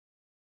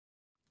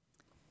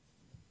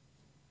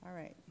All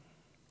right.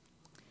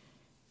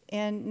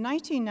 In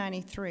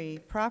 1993,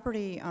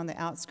 property on the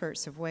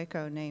outskirts of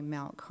Waco named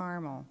Mount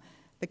Carmel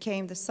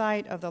became the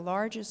site of the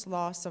largest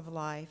loss of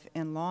life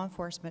in law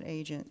enforcement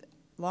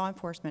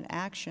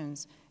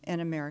actions in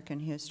American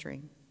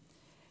history.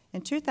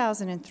 In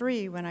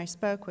 2003, when I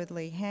spoke with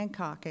Lee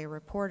Hancock, a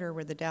reporter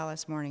with the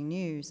Dallas Morning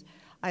News,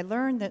 I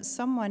learned that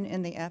someone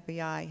in the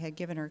FBI had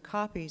given her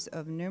copies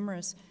of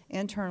numerous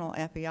internal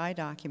FBI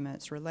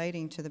documents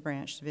relating to the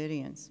Branch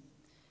Davidians.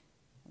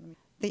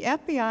 The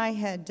FBI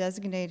had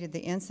designated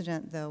the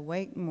incident the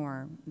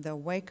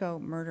Waco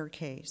murder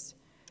case.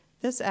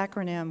 This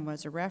acronym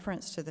was a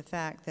reference to the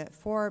fact that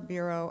 4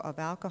 Bureau of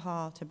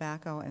Alcohol,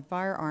 Tobacco, and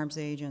Firearms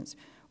agents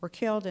were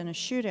killed in a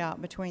shootout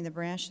between the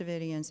Branch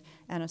Davidians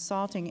and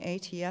assaulting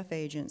ATF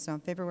agents on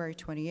February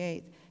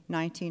 28,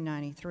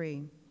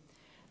 1993.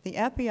 The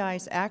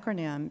FBI's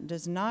acronym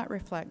does not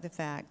reflect the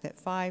fact that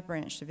 5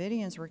 Branch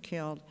Davidians were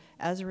killed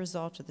as a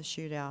result of the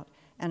shootout,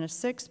 and a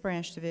 6th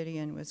Branch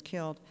Davidian was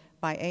killed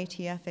by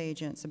ATF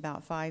agents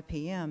about 5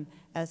 p.m.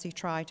 as he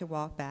tried to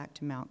walk back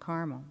to Mount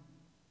Carmel.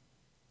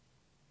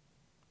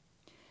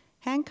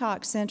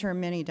 Hancock sent her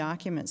many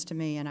documents to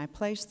me, and I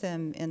placed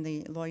them in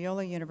the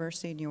Loyola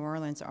University New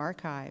Orleans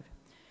archive.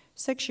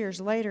 6 years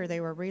later, they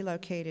were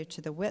relocated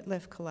to the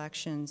Whitliff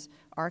Collections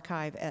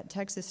archive at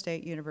Texas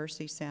State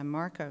University San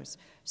Marcos,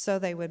 so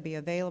they would be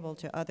available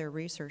to other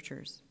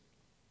researchers.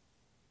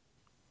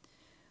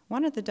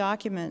 One of the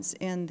documents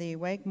in the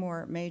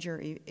Wakemore Major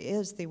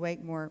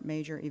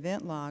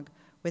Event Log,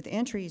 with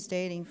entries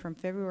dating from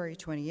February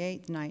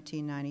 28,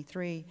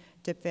 1993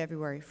 to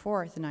February 4,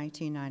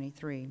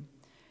 1993.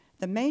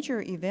 The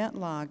Major Event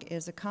Log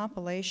is a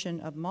compilation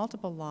of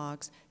multiple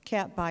logs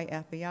kept by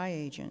FBI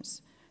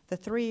agents. The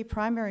 3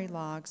 primary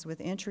logs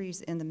with entries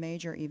in the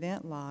Major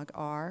Event Log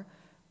are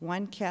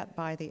one kept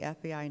by the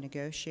FBI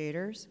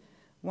negotiators,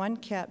 one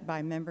kept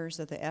by members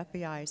of the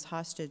FBI's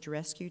hostage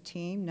rescue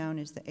team, known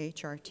as the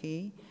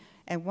HRT,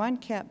 and one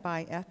kept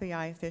by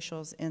FBI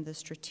officials in the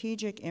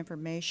Strategic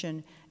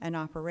Information and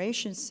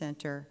Operations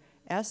Center,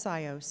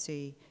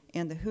 SIOC,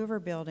 in the Hoover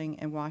Building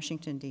in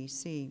Washington,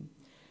 D.C.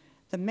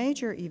 The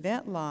Major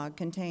Event Log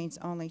contains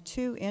only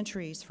 2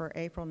 entries for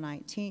April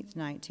 19,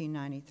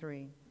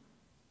 1993.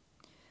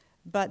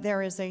 But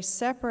there is a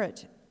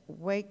separate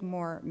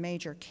Wakemore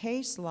Major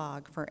Case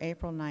Log for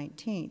April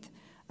 19th,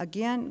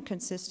 again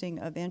consisting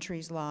of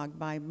entries logged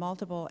by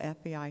multiple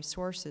FBI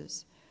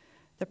sources.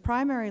 The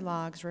primary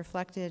logs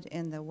reflected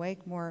in the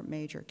Wakemore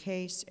Major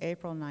Case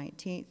April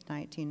 19,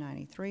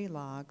 1993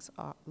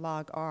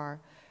 log are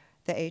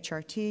the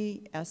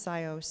HRT,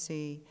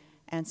 SIOC,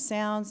 and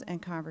sounds and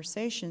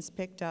conversations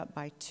picked up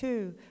by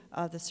 2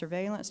 of the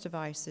surveillance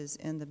devices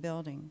in the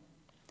building.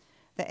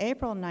 The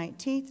April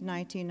 19,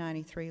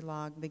 1993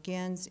 log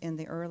begins in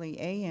the early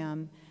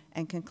a.m.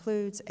 and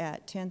concludes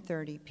at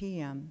 10:30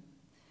 p.m.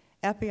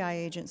 FBI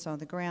agents on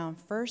the ground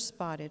first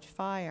spotted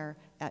fire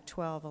at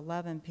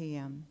 12:11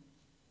 p.m.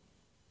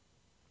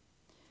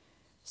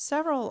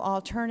 Several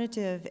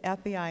alternative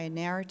FBI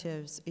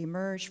narratives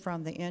emerged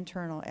from the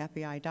internal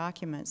FBI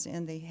documents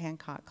in the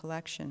Hancock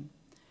collection.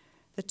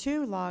 The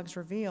 2 logs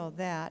reveal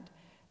that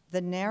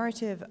the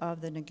narrative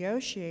of the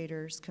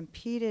negotiators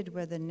competed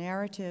with the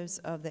narratives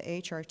of the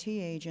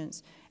HRT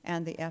agents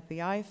and the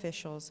FBI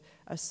officials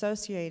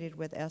associated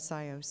with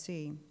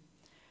SIOC.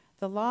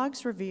 The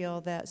logs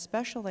reveal that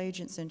special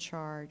agents in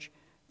charge,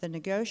 the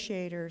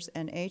negotiators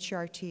and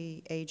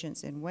HRT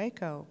agents in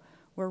Waco,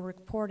 were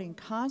reporting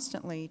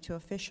constantly to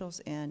officials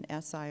in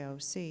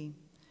SIOC.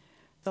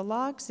 The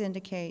logs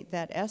indicate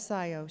that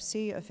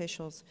SIOC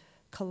officials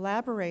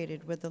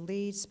collaborated with the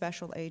lead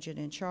special agent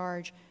in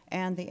charge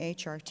and the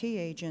HRT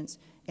agents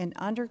in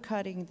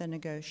undercutting the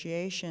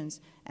negotiations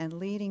and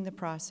leading the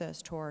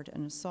process toward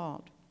an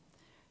assault.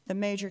 The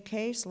Major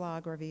Case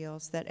Log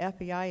reveals that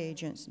FBI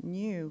agents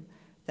knew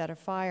that a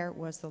fire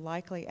was the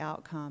likely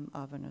outcome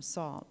of an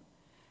assault.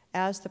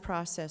 As the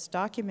process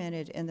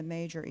documented in the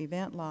Major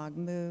Event Log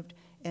moved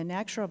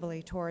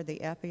inexorably toward the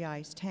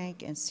FBI's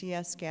tank and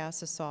CS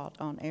gas assault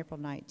on April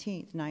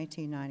 19,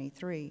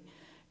 1993,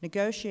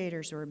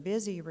 negotiators were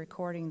busy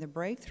recording the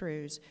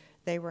breakthroughs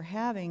they were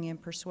having in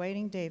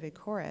persuading David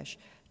Koresh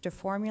to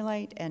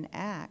formulate and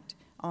act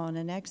on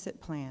an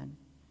exit plan.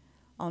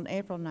 On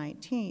April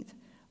 19th,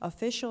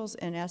 officials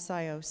in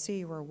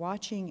SIOC were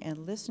watching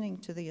and listening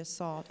to the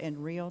assault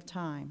in real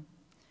time.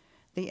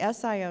 The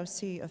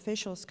SIOC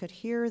officials could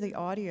hear the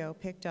audio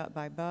picked up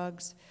by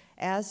bugs,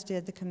 as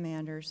did the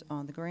commanders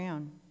on the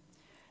ground.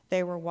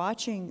 They were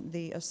watching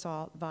the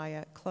assault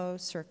via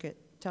closed-circuit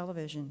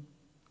television.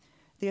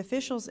 The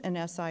officials in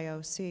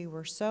SIOC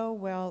were so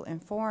well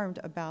informed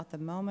about the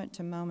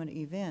moment-to-moment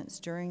events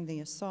during the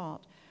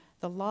assault,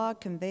 the log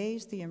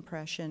conveys the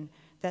impression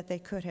that they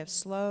could have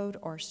slowed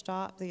or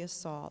stopped the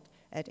assault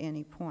at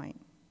any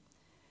point.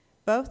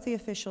 Both the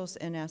officials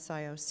in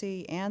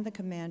SIOC and the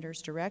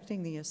commanders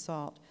directing the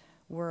assault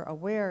were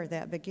aware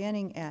that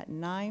beginning at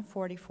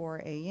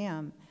 9:44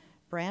 a.m.,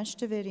 Branch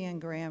Davidian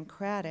Graham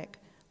Craddock,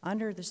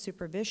 under the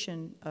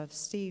supervision of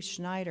Steve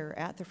Schneider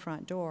at the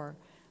front door,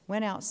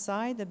 went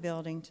outside the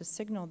building to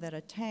signal that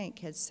a tank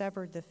had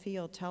severed the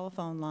field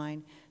telephone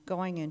line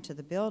going into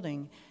the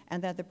building,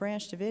 and that the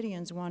Branch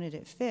Davidians wanted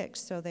it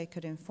fixed so they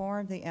could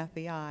inform the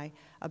FBI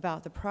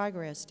about the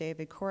progress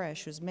David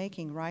Koresh was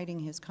making writing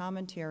his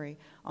commentary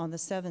on the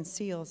 7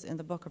 seals in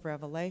the book of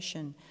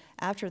Revelation,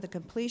 after the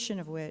completion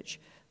of which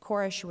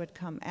Koresh would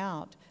come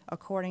out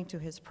according to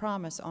his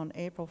promise on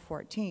April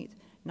 14,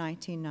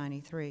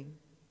 1993.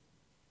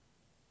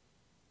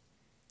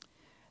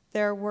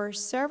 There were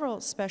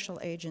several special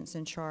agents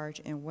in charge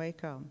in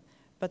Waco,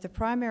 but the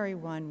primary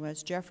one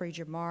was Jeffrey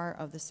Jamar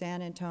of the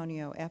San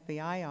Antonio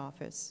FBI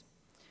office.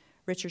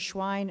 Richard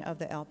Schwein of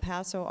the El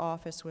Paso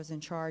office was in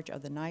charge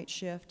of the night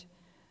shift.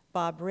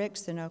 Bob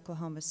Ricks in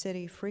Oklahoma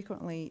City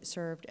frequently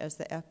served as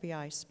the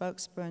FBI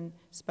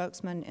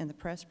spokesman in the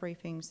press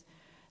briefings.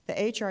 The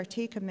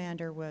HRT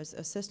commander was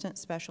Assistant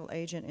Special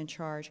Agent in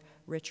Charge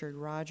Richard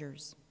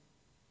Rogers.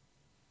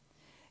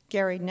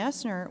 Gary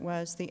Nessner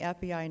was the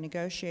FBI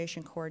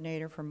negotiation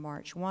coordinator from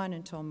March 1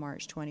 until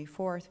March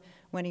 24th,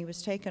 when he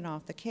was taken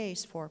off the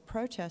case for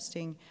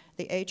protesting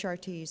the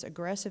HRT's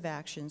aggressive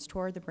actions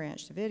toward the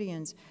Branch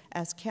Davidians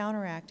as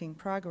counteracting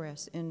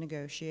progress in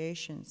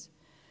negotiations.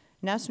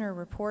 Nessner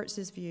reports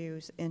his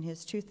views in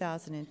his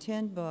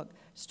 2010 book,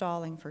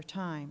 Stalling for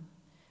Time.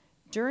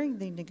 During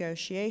the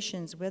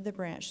negotiations with the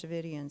Branch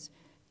Davidians,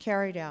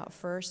 carried out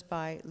first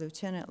by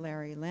Lieutenant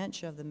Larry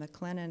Lynch of the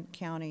McLennan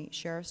County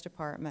Sheriff's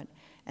Department,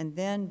 and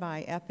then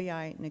by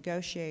FBI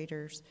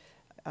negotiators,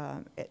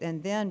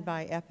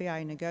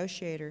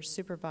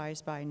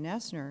 supervised by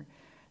Nessner,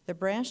 the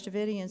Branch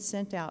Davidians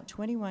sent out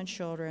 21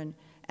 children,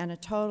 and a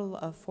total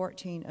of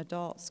 14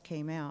 adults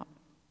came out.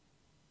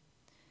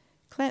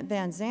 Clint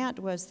Van Zant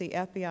was the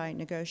FBI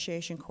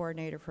negotiation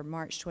coordinator from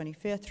March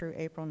 25th through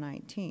April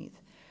 19th.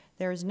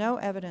 There is no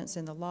evidence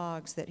in the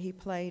logs that he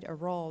played a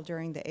role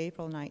during the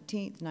April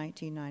 19,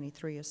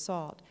 1993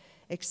 assault,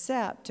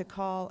 except to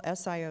call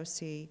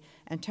SIOC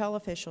and tell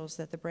officials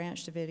that the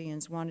Branch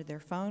Davidians wanted their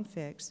phone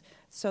fixed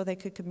so they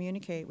could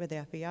communicate with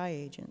FBI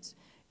agents.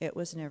 It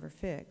was never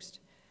fixed.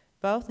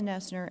 Both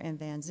Nessner and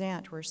Van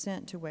Zant were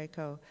sent to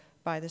Waco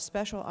by the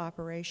Special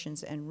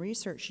Operations and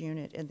Research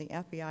Unit in the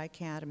FBI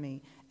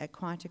Academy at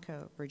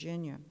Quantico,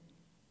 Virginia.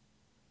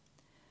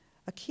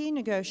 A key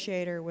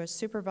negotiator was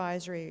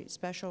Supervisory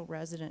Special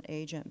Resident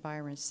Agent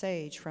Byron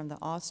Sage from the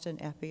Austin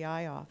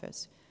FBI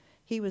office.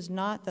 He was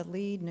not the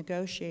lead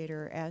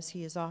negotiator, as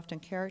he is often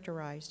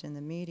characterized in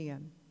the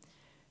media.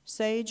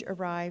 Sage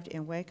arrived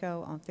in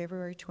Waco on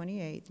February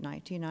 28,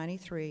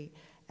 1993,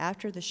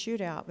 after the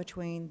shootout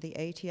between the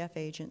ATF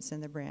agents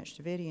and the Branch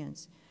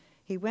Davidians.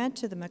 He went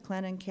to the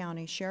McLennan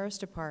County Sheriff's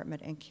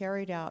Department and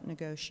carried out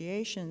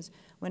negotiations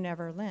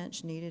whenever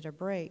Lynch needed a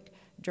break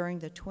during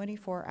the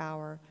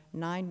 24-hour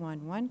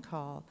 911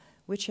 call,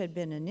 which had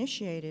been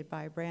initiated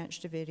by Branch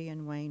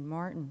Davidian Wayne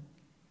Martin.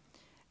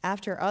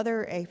 After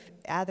other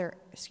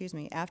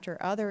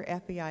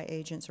FBI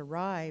agents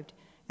arrived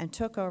and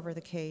took over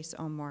the case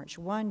on March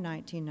 1,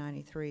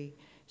 1993,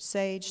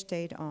 Sage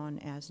stayed on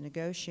as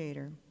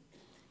negotiator.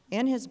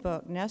 In his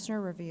book,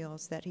 Nessner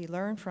reveals that he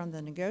learned from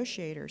the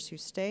negotiators who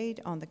stayed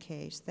on the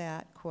case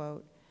that,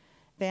 quote,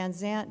 Van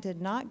Zant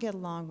did not get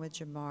along with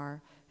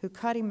Jamar, who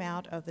cut him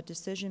out of the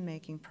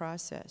decision-making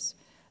process.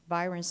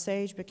 Byron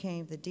Sage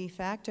became the de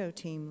facto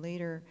team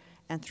leader,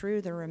 and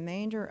through the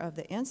remainder of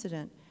the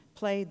incident,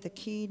 played the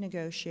key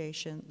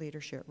negotiation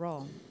leadership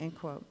role, end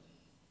quote.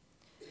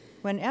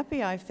 When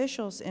FBI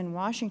officials in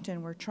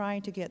Washington were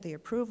trying to get the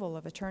approval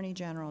of Attorney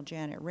General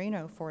Janet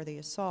Reno for the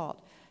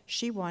assault,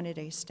 she wanted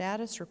a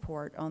status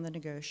report on the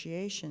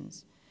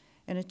negotiations.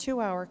 In a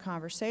 2-hour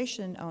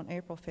conversation on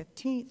April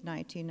 15,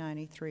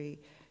 1993,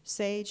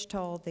 Sage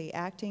told the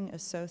acting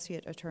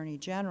Associate Attorney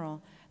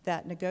General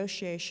that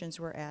negotiations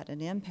were at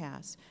an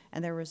impasse,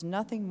 and there was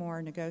nothing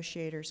more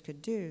negotiators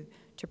could do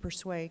to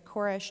persuade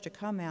Koresh to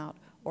come out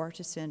or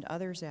to send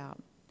others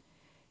out.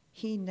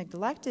 He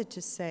neglected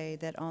to say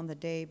that on the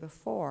day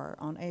before,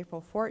 on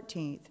April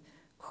 14th,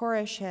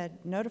 Koresh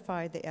had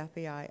notified the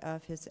FBI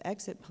of his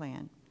exit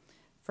plan,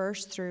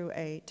 first through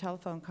a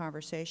telephone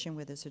conversation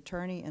with his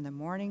attorney in the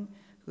morning,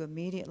 who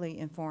immediately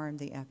informed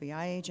the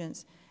FBI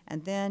agents,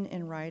 and then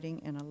in writing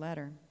in a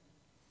letter.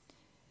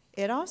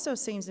 It also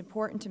seems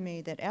important to me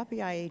that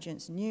FBI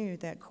agents knew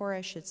that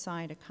Koresh had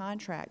signed a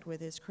contract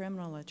with his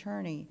criminal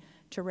attorney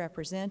to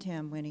represent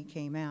him when he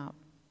came out.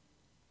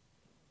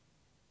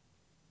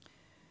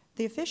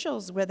 The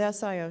officials with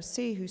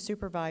SIOC who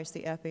supervised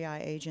the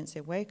FBI agents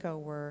at Waco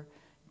were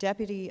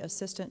Deputy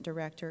Assistant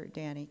Director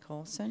Danny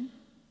Colson,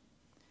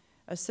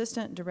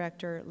 Assistant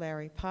Director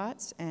Larry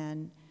Potts,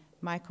 and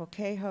Michael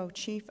Cahoe,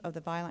 Chief of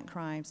the Violent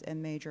Crimes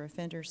and Major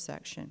Offenders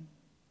Section.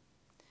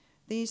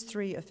 These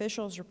three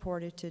officials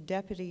reported to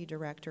Deputy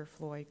Director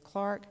Floyd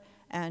Clark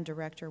and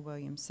Director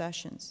William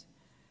Sessions.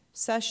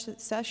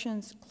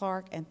 Sessions,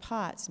 Clark, and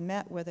Potts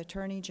met with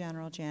Attorney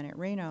General Janet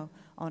Reno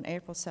on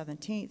April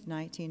 17,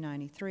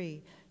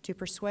 1993, to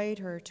persuade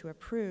her to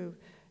approve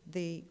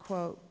the,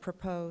 quote,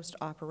 proposed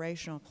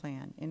operational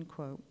plan, end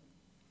quote.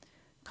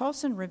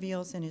 Colson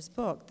reveals in his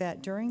book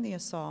that during the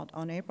assault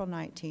on April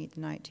 19,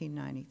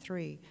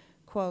 1993,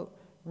 quote,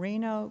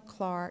 Reno,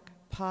 Clark,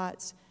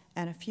 Potts,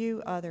 and a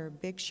few other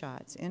big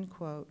shots, end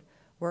quote,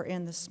 were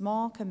in the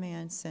small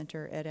command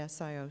center at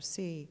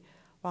SIOC,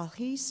 while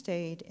he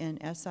stayed in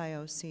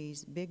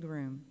SIOC's big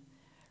room.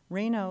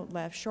 Reno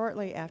left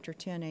shortly after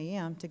 10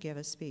 a.m. to give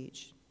a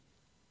speech.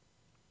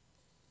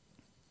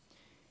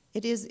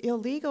 It is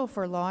illegal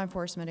for law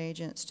enforcement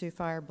agents to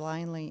fire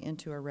blindly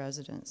into a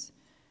residence.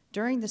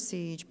 During the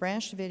siege,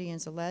 Branch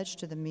Davidians alleged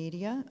to the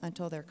media,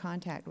 until their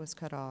contact was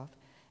cut off,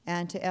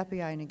 and to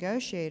FBI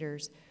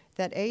negotiators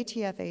that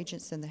ATF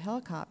agents in the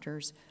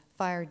helicopters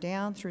fired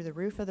down through the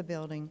roof of the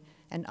building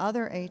and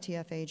other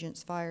ATF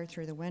agents fired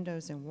through the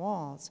windows and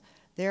walls,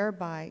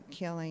 thereby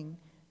killing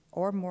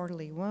or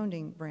mortally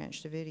wounding Branch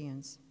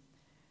Davidians.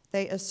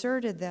 They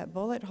asserted that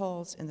bullet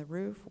holes in the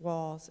roof,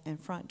 walls, and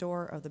front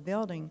door of the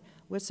building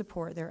would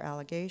support their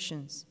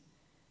allegations.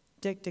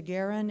 Dick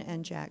DeGuerin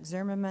and Jack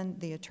Zimmerman,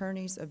 the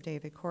attorneys of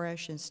David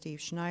Koresh and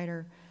Steve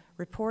Schneider,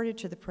 reported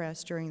to the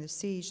press during the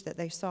siege that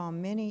they saw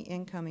many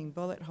incoming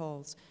bullet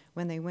holes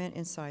when they went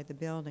inside the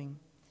building.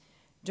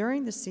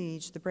 During the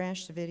siege, the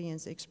Branch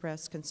Davidians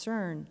expressed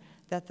concern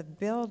that the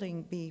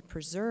building be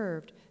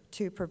preserved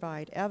to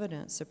provide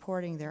evidence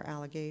supporting their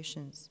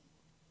allegations.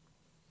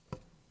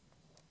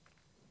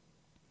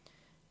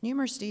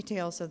 Numerous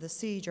details of the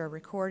siege are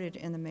recorded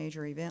in the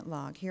major event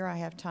log. Here I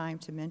have time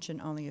to mention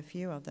only a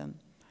few of them.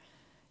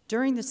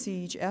 During the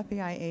siege,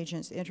 FBI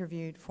agents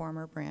interviewed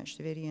former Branch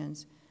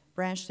Davidians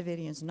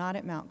not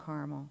at Mount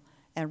Carmel,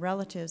 and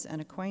relatives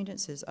and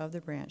acquaintances of the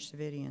Branch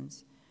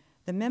Davidians.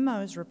 The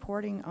memos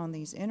reporting on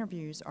these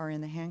interviews are in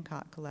the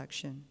Hancock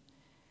collection.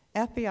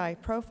 FBI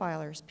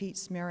profilers Pete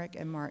Smerick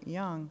and Mark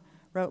Young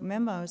wrote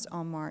memos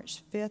on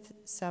March 5th,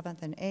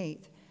 7th, and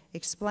 8th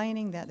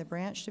explaining that the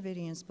Branch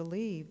Davidians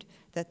believed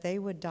that they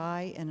would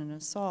die in an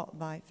assault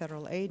by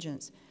federal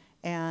agents,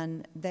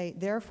 and they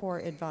therefore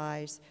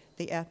advised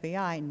the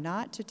FBI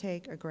not to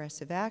take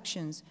aggressive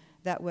actions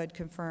that would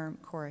confirm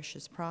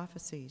Koresh's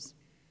prophecies.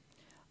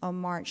 On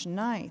March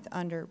 9th,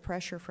 under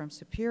pressure from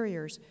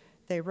superiors,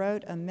 they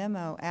wrote a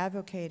memo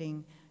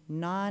advocating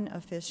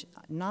non-offensive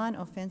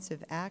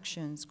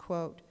actions,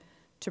 quote,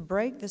 to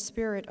break the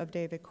spirit of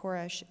David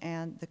Koresh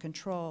and the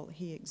control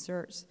he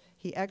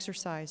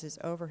exercises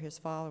over his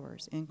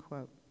followers, end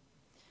quote.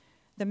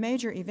 The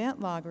major event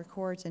log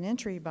records an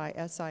entry by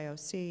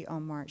SIOC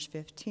on March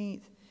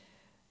 15th,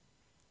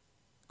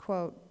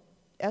 quote,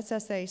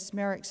 SSA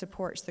Smerick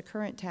supports the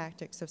current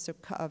tactics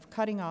of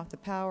cutting off the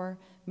power,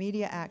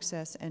 media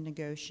access, and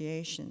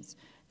negotiations.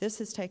 This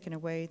has taken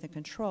away the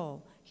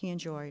control he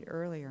enjoyed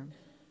earlier.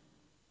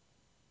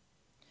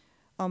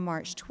 On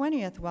March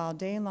 20th, while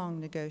day-long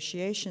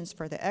negotiations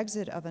for the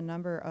exit of a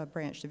number of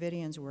Branch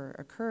Davidians were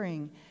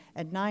occurring,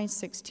 at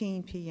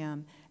 9:16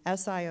 p.m.,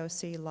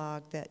 SIOC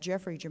logged that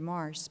Jeffrey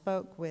Jamar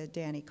spoke with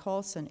Danny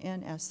Colson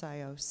in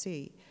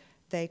SIOC.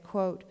 They,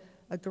 quote,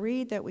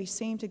 agreed that we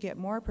seem to get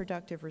more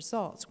productive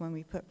results when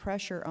we put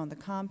pressure on the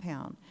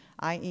compound,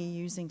 i.e.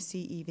 using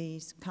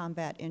CEVs,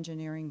 combat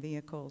engineering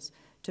vehicles,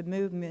 to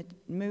move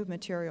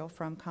material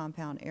from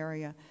compound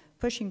area,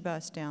 pushing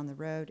bus down the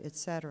road,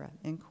 etc.,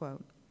 end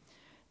quote.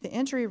 The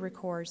entry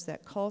records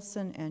that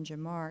Colson and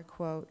Jamar,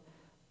 quote,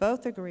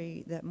 both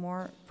agree that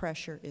more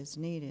pressure is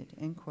needed,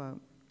 end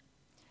quote.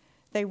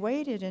 They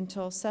waited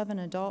until 7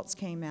 adults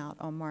came out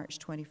on March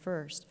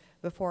 21st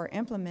before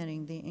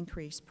implementing the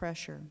increased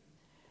pressure.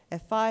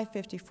 At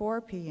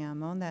 5:54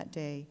 p.m. on that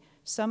day,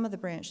 some of the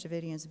Branch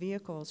Davidians'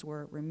 vehicles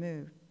were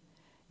removed.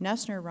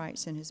 ISSNR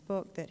writes in his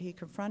book that he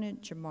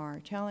confronted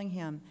Jamar, telling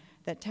him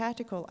that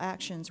tactical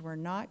actions were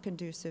not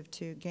conducive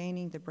to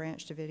gaining the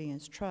Branch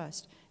Davidians'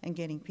 trust and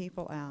getting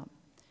people out.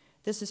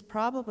 This is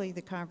probably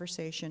the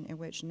conversation in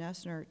which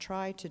ISSNR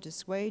tried to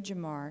dissuade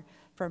Jamar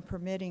from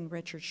permitting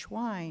Richard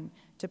Schwein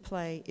to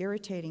play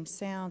irritating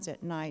sounds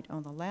at night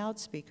on the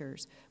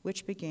loudspeakers,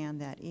 which began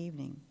that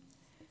evening.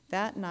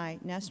 That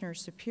night, ISSNR's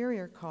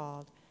superior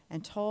called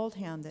and told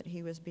him that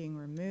he was being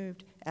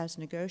removed as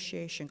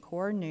negotiation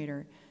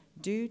coordinator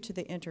due to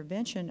the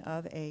intervention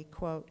of a,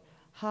 quote,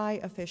 high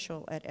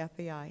official at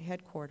FBI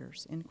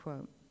headquarters, end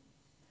quote.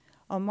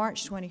 On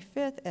March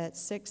 25th at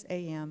 6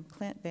 a.m.,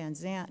 Clint Van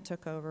Zant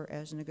took over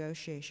as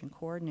negotiation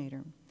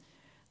coordinator.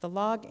 The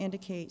log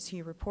indicates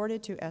he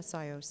reported to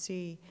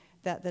SIOC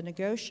that the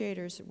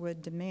negotiators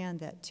would demand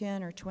that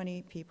 10 or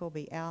 20 people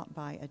be out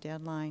by a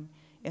deadline.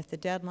 If the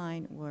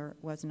deadline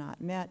was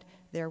not met,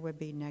 there would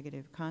be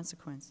negative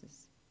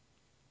consequences.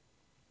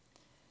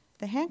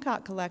 The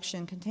Hancock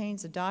collection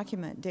contains a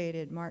document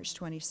dated March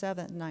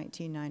 27,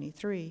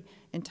 1993,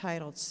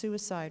 entitled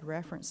Suicide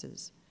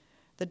References.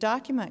 The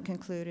document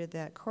concluded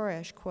that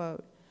Koresh,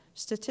 quote,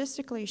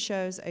 statistically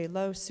shows a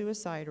low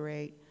suicide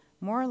rate,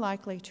 more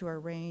likely to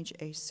arrange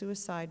a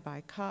suicide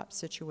by cop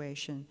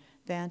situation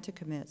than to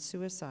commit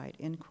suicide,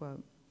 end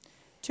quote.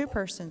 Two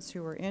persons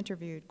who were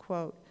interviewed,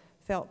 quote,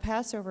 felt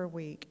Passover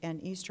week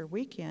and Easter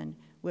weekend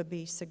would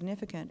be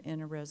significant in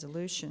a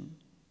resolution.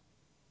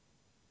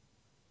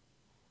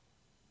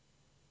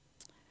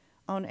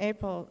 On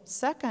April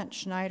 2nd,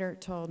 Schneider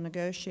told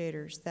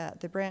negotiators that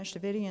the Branch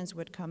Davidians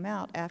would come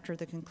out after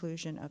the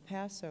conclusion of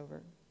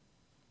Passover.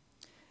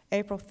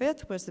 April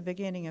 5th was the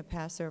beginning of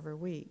Passover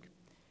week.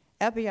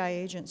 FBI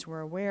agents were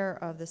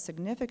aware of the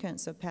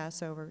significance of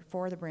Passover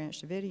for the Branch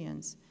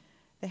Davidians.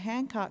 The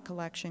Hancock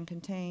collection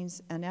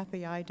contains an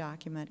FBI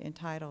document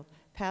entitled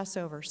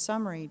Passover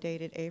Summary,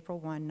 dated April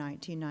 1,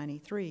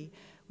 1993,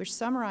 which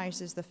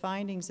summarizes the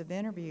findings of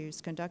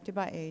interviews conducted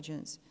by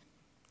agents.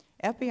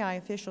 FBI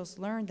officials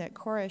learned that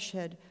Koresh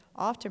had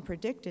often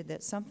predicted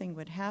that something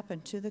would happen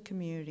to the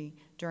community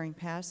during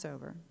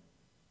Passover.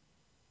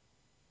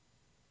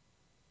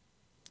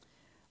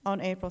 On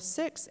April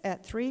 6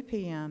 at 3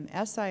 p.m.,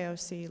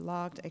 SIOC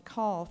logged a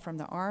call from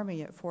the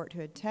Army at Fort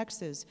Hood,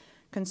 Texas,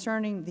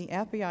 concerning the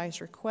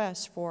FBI's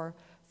request for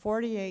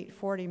 48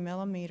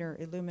 40-millimeter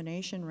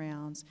illumination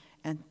rounds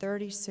and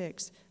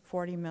 36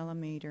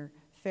 40-millimeter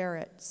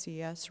Ferret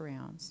CS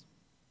rounds.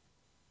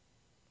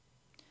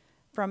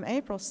 From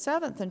April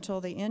 7th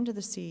until the end of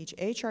the siege,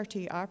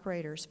 HRT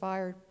operators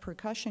fired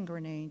percussion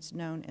grenades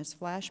known as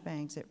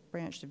flashbangs at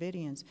Branch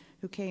Davidians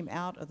who came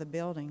out of the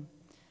building.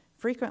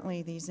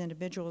 Frequently, these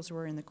individuals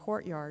were in the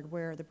courtyard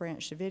where the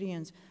Branch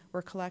Davidians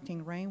were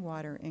collecting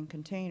rainwater in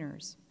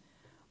containers.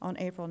 On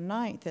April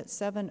 9th at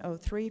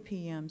 7:03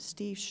 p.m.,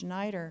 Steve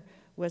Schneider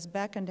was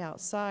beckoned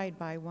outside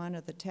by one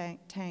of the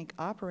tank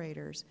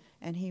operators,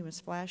 and he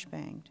was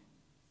flashbanged.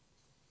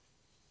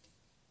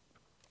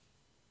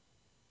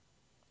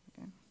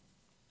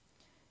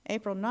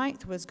 April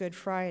 9th was Good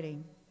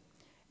Friday.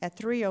 At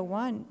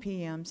 3:01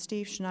 p.m.,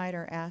 Steve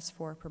Schneider asked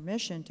for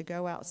permission to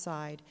go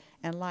outside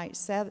and light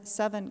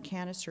seven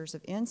canisters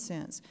of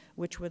incense,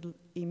 which would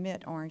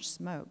emit orange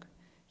smoke.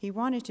 He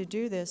wanted to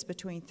do this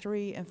between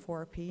 3 and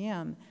 4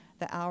 p.m.,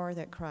 the hour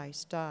that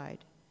Christ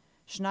died.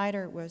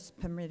 Schneider was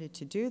permitted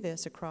to do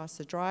this across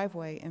the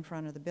driveway in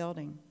front of the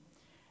building.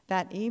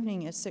 That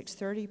evening at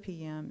 6:30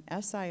 p.m.,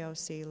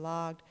 SIOC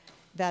logged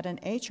that an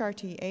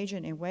HRT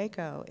agent in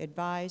Waco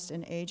advised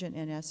an agent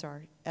in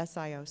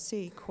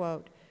SIOC,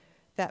 quote,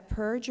 that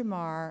per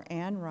Jamar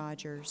and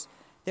Rogers,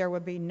 there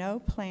would be no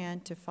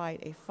plan to fight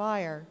a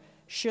fire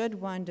should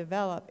one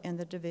develop in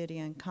the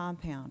Davidian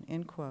compound,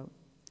 end quote.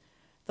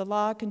 The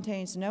log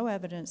contains no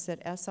evidence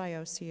that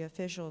SIOC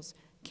officials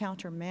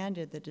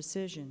countermanded the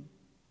decision.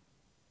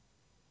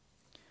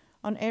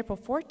 On April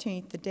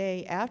 14th, the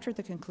day after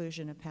the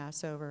conclusion of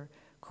Passover,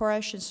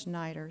 Koresh and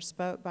Schneider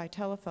spoke by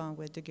telephone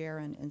with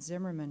DeGuerin and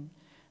Zimmerman.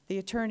 The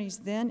attorneys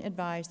then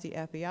advised the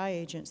FBI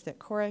agents that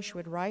Koresh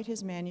would write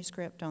his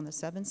manuscript on the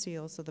 7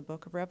 seals of the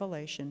Book of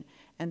Revelation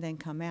and then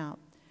come out.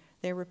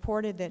 They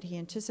reported that he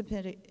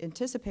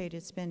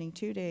anticipated spending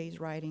 2 days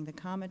writing the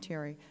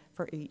commentary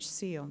for each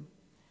seal.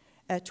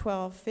 At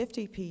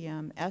 12:50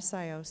 p.m.,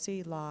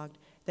 SIOC logged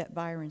that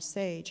Byron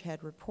Sage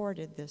had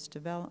reported this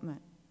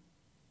development.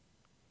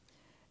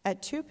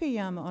 At 2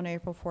 p.m. on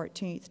April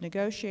 14th,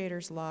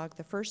 negotiators logged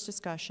the first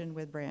discussion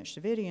with Branch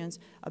Davidians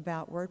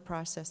about word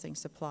processing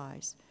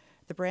supplies.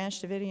 The Branch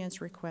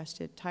Davidians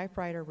requested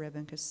typewriter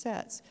ribbon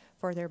cassettes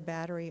for their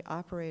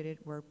battery-operated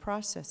word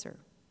processor.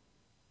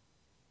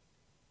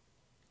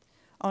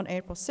 On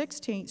April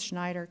 16th,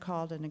 Schneider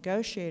called a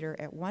negotiator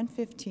at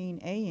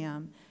 1:15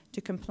 a.m.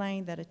 to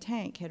complain that a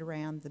tank had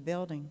rammed the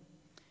building.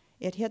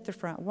 It hit the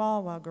front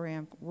wall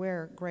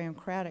where Graham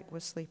Craddock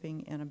was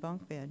sleeping in a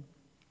bunk bed.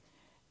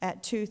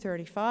 At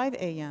 2:35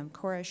 a.m.,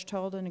 Koresh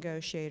told a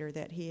negotiator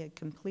that he had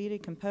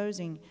completed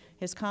composing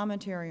his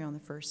commentary on the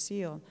first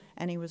seal,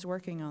 and he was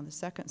working on the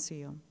second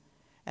seal.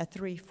 At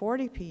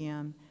 3:40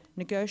 p.m.,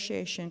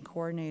 negotiation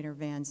coordinator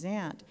Van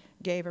Zant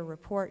gave a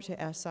report to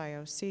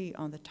SIOC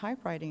on the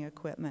typewriting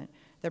equipment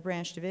the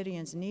Branch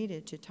Davidians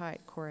needed to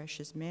type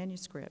Koresh's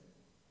manuscript.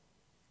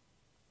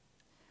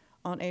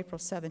 On April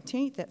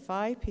 17th at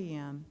 5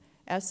 p.m.,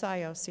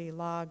 SIOC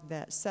logged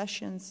that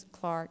Sessions,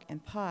 Clark,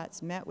 and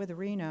Potts met with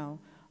Reno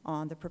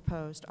on the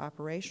proposed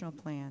operational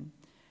plan.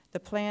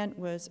 The plan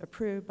was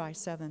approved by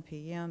 7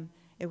 p.m.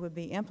 It would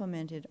be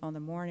implemented on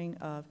the morning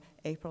of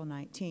April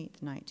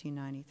 19th,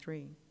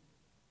 1993.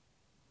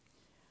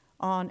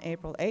 On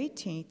April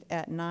 18th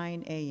at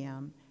 9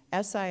 a.m.,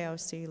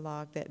 SIOC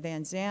logged that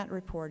Van Zant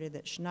reported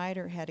that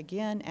Schneider had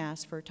again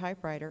asked for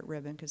typewriter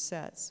ribbon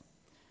cassettes.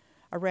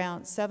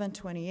 Around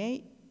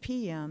 7:28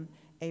 p.m.,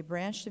 a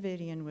Branch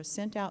Davidian was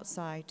sent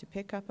outside to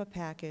pick up a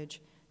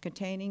package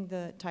containing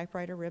the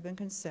typewriter ribbon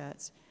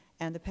cassettes,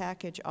 and the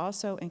package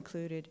also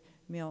included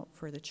milk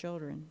for the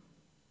children.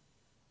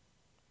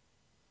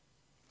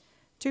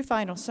 2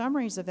 final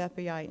summaries of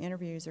FBI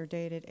interviews are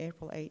dated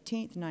April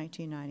 18th,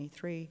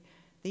 1993.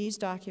 These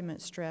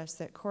documents stress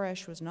that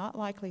Koresh was not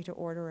likely to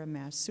order a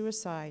mass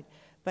suicide,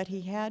 but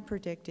he had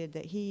predicted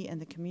that he and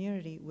the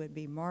community would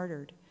be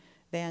martyred.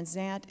 Van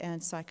Zant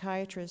and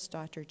psychiatrist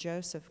Dr.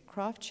 Joseph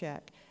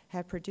Krofchek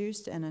have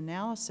produced an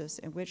analysis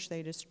in which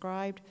they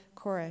described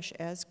Koresh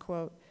as,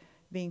 quote,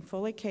 being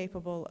fully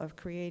capable of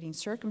creating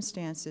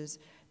circumstances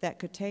that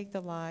could take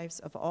the lives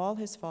of all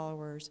his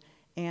followers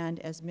and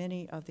as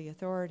many of the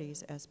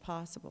authorities as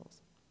possible.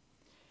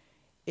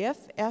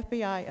 If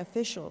FBI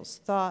officials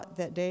thought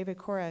that David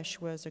Koresh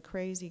was a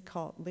crazy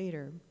cult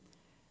leader,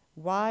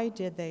 why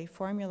did they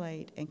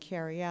formulate and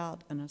carry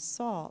out an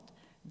assault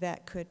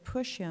that could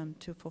push him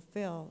to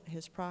fulfill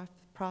his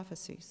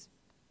prophecies?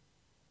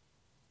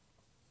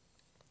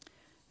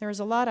 There's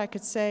a lot I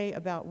could say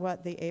about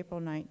what the April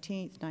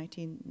 19th,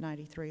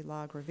 1993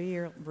 log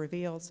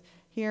reveals.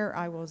 Here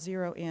I will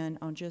zero in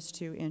on just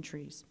two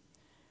entries.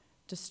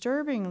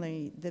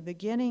 Disturbingly, the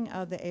beginning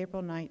of the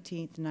April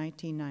 19th,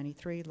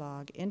 1993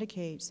 log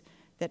indicates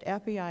that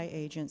FBI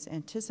agents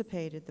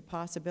anticipated the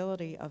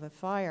possibility of a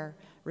fire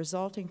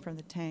resulting from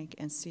the tank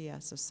and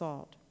CS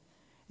assault.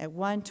 At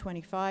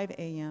 1:25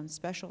 a.m.,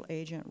 Special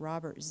Agent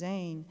Robert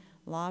Zane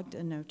logged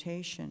a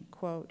notation,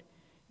 quote,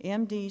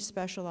 "MD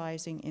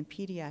specializing in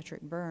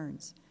pediatric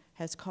burns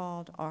has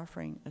called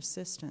offering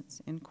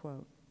assistance," end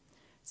quote.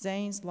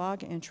 Zane's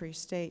log entry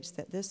states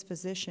that this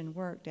physician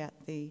worked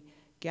at the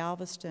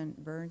Galveston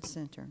Burn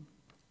Center.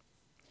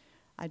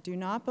 I do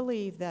not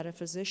believe that a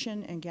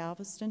physician in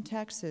Galveston,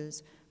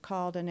 Texas,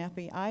 called an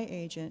FBI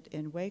agent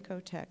in Waco,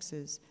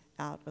 Texas,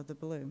 out of the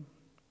blue.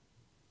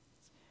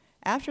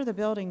 After the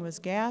building was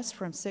gassed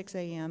from 6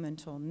 a.m.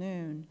 until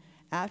noon,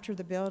 after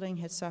the building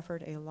had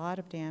suffered a lot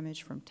of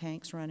damage from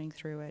tanks running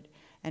through it,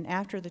 and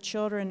after the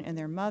children and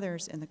their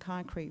mothers in the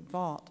concrete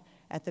vault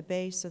at the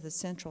base of the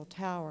central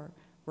tower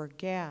were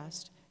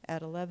gassed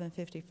at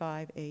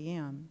 11:55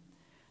 a.m.,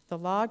 the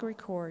log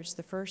records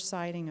the first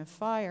sighting of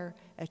fire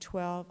at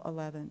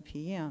 12:11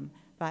 p.m.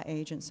 by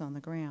agents on the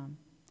ground.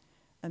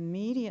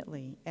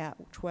 Immediately at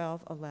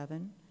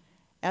 12:11,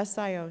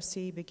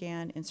 SIOC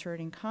began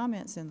inserting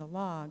comments in the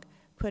log,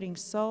 putting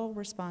sole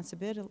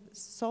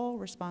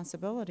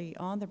responsibility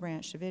on the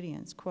Branch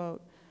Davidians.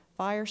 Quote,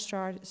 "Fire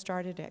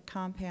started at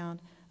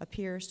compound,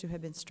 appears to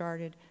have been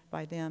started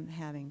by them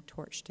having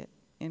torched it,"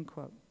 end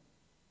quote.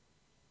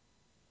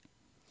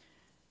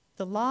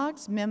 The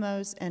logs,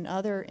 memos, and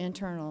other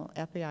internal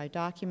FBI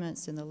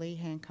documents in the Lee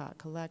Hancock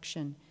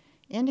collection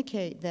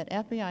indicate that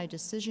FBI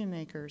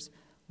decision-makers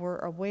were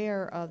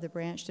aware of the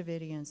Branch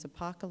Davidians'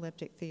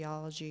 apocalyptic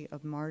theology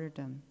of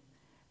martyrdom.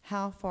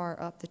 How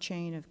far up the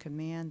chain of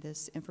command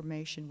this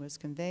information was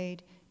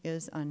conveyed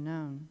is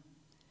unknown.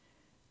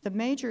 The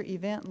major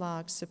event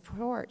log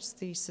supports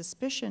the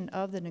suspicion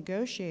of the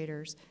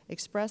negotiators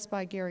expressed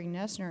by Gary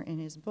Nessner in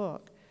his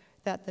book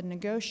that the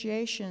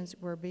negotiations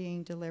were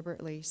being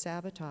deliberately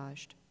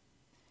sabotaged.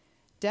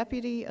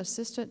 Deputy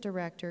Assistant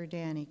Director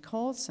Danny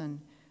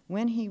Colson,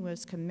 when he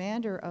was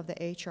commander of the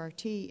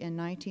HRT in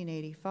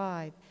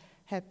 1985,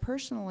 had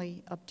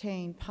personally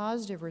obtained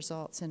positive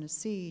results in a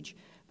siege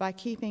by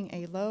keeping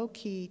a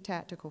low-key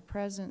tactical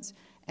presence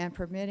and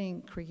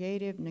permitting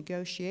creative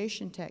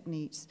negotiation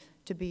techniques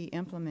to be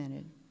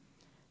implemented.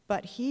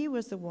 But he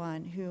was the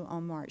one who,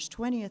 on March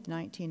 20th,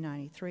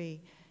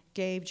 1993,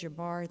 gave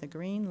Jabbar the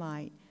green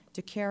light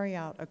to carry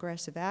out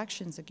aggressive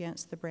actions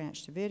against the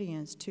Branch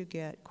Davidians to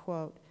get,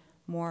 quote,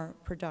 "more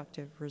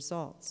productive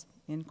results,"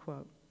 end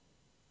quote.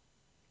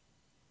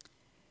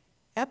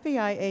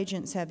 FBI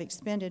agents have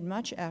expended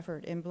much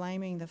effort in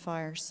blaming the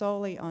fire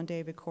solely on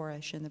David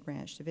Koresh and the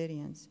Branch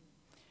Davidians.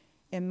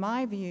 In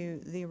my view,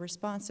 the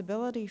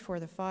responsibility for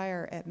the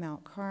fire at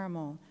Mount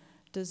Carmel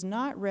does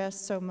not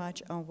rest so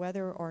much on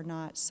whether or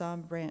not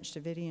some Branch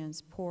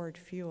Davidians poured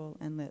fuel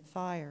and lit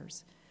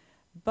fires,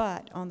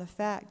 but on the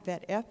fact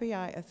that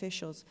FBI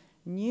officials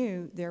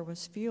knew there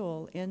was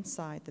fuel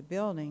inside the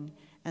building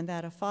and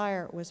that a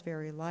fire was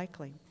very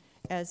likely,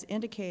 as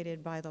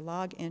indicated by the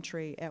log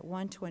entry at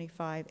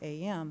 1:25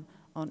 a.m.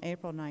 on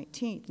April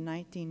 19,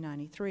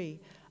 1993,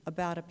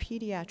 about a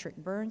pediatric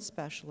burn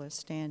specialist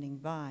standing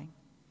by.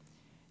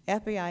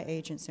 FBI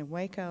agents in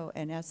Waco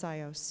and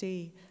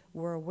SIOC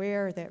were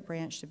aware that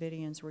Branch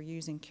Davidians were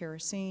using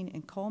kerosene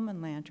and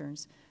Coleman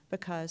lanterns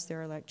because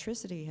their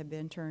electricity had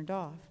been turned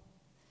off.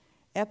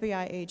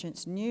 FBI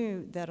agents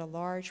knew that a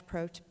large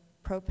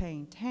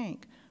propane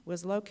tank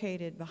was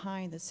located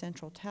behind the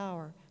central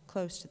tower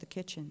close to the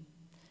kitchen.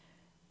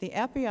 The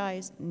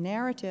FBI's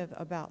narrative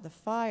about the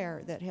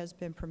fire that has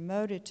been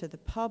promoted to the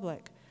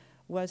public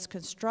was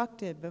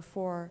constructed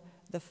before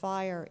the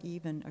fire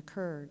even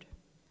occurred.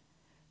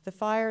 The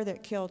fire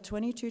that killed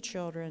 22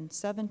 children,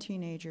 7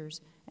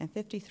 teenagers, and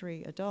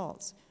 53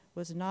 adults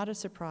was not a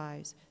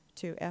surprise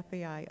to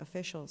FBI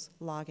officials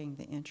logging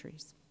the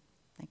entries.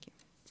 Thank you.